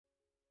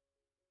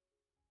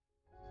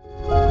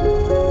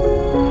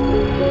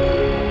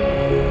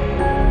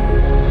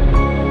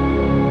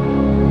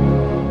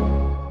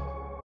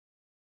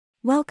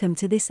Welcome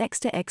to this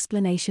xxter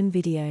explanation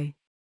video.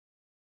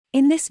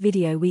 In this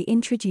video we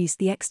introduce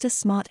the xxter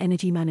Smart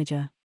Energy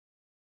Manager.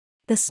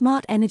 The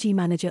Smart Energy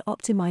Manager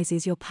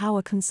optimizes your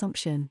power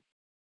consumption.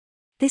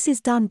 This is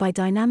done by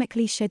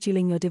dynamically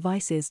scheduling your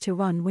devices to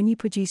run when you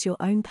produce your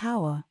own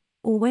power,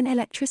 or when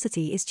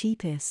electricity is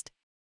cheapest.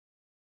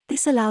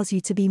 This allows you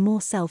to be more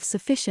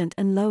self-sufficient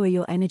and lower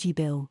your energy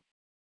bill.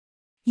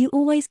 You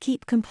always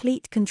keep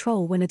complete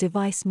control when a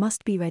device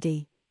must be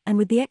ready, and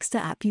with the xxter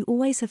app you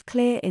always have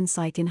clear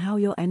insight in how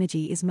your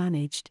energy is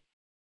managed.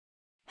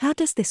 How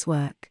does this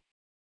work?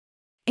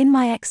 In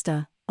My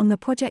xxter, on the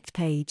project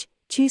page,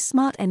 choose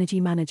Smart Energy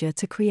Manager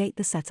to create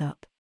the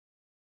setup.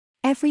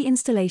 Every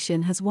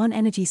installation has one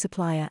energy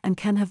supplier and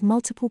can have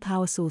multiple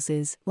power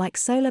sources, like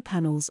solar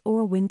panels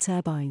or a wind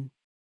turbine.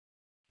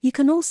 You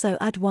can also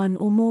add one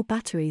or more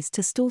batteries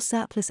to store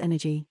surplus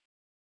energy.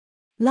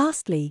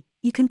 Lastly,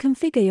 you can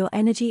configure your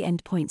energy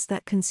endpoints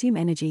that consume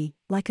energy,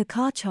 like a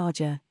car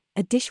charger,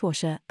 a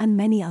dishwasher, and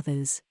many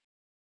others.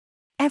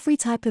 Every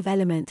type of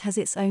element has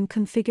its own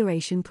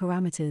configuration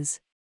parameters.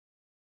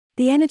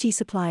 The energy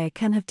supplier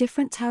can have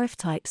different tariff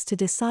types to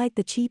decide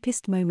the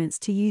cheapest moments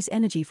to use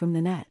energy from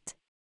the net.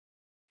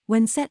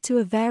 When set to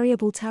a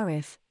variable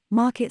tariff,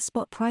 market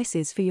spot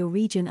prices for your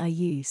region are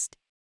used.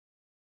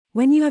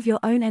 When you have your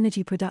own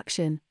energy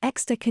production,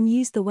 xxter can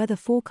use the weather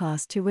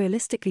forecast to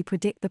realistically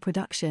predict the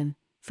production,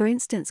 for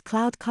instance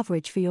cloud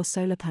coverage for your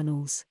solar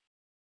panels.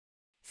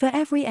 For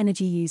every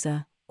energy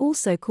user,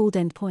 also called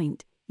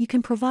endpoint, you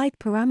can provide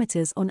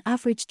parameters on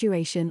average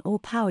duration or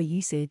power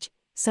usage,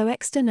 so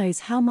xxter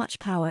knows how much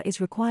power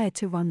is required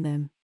to run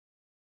them.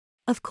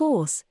 Of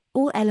course,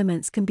 all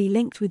elements can be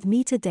linked with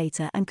meter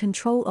data and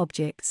control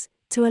objects,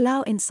 to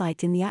allow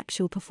insight in the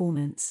actual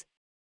performance.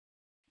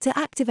 To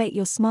activate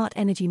your Smart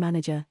Energy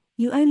Manager,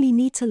 you only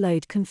need to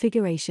load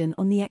configuration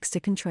on the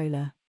xxter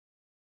controller.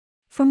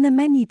 From the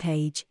menu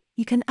page,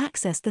 you can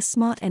access the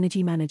Smart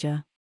Energy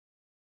Manager.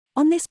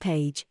 On this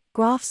page,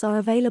 graphs are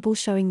available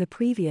showing the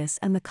previous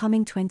and the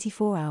coming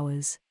 24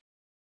 hours.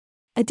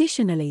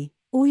 Additionally,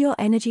 all your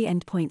energy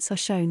endpoints are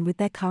shown with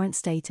their current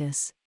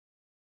status.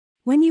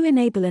 When you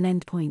enable an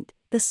endpoint,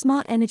 the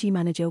Smart Energy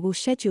Manager will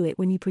schedule it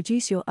when you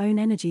produce your own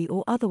energy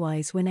or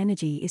otherwise when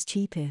energy is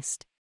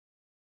cheapest.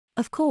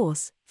 Of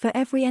course, for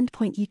every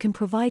endpoint you can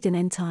provide an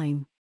end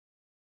time.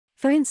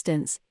 For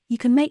instance, you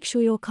can make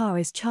sure your car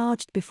is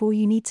charged before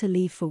you need to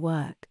leave for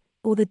work,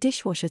 or the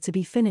dishwasher to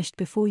be finished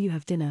before you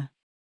have dinner.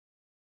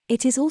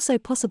 It is also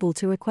possible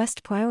to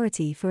request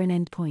priority for an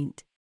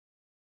endpoint.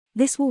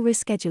 This will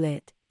reschedule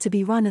it, to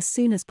be run as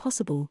soon as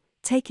possible,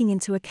 taking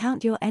into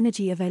account your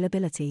energy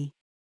availability.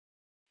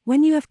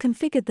 When you have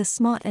configured the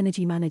Smart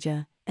Energy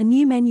Manager, a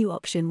new menu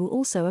option will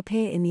also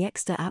appear in the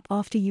xxter app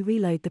after you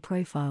reload the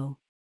profile.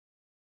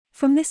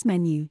 From this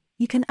menu,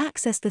 you can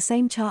access the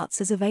same charts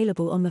as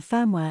available on the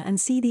firmware and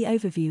see the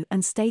overview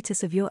and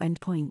status of your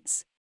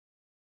endpoints.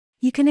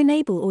 You can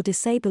enable or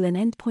disable an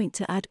endpoint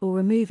to add or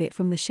remove it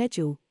from the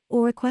schedule,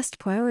 or request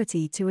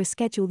priority to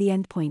reschedule the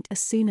endpoint as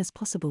soon as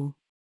possible.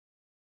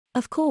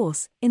 Of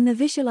course, in the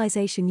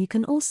visualization you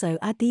can also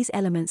add these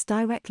elements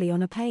directly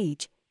on a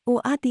page,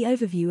 or add the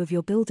overview of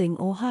your building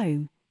or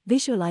home,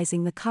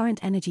 visualizing the current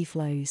energy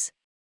flows.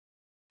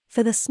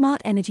 For the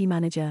Smart Energy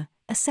Manager,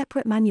 a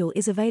separate manual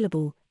is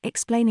available,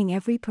 explaining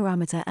every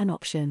parameter and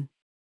option.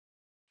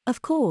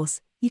 Of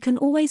course, you can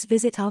always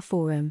visit our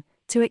forum,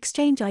 to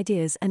exchange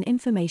ideas and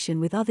information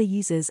with other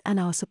users and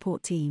our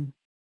support team.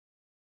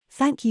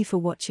 Thank you for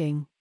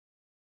watching.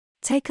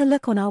 Take a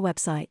look on our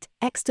website,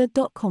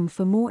 xxter.com,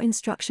 for more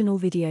instructional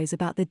videos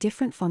about the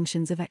different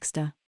functions of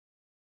xxter.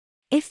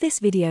 If this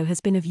video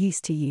has been of use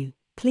to you,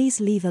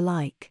 please leave a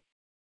like.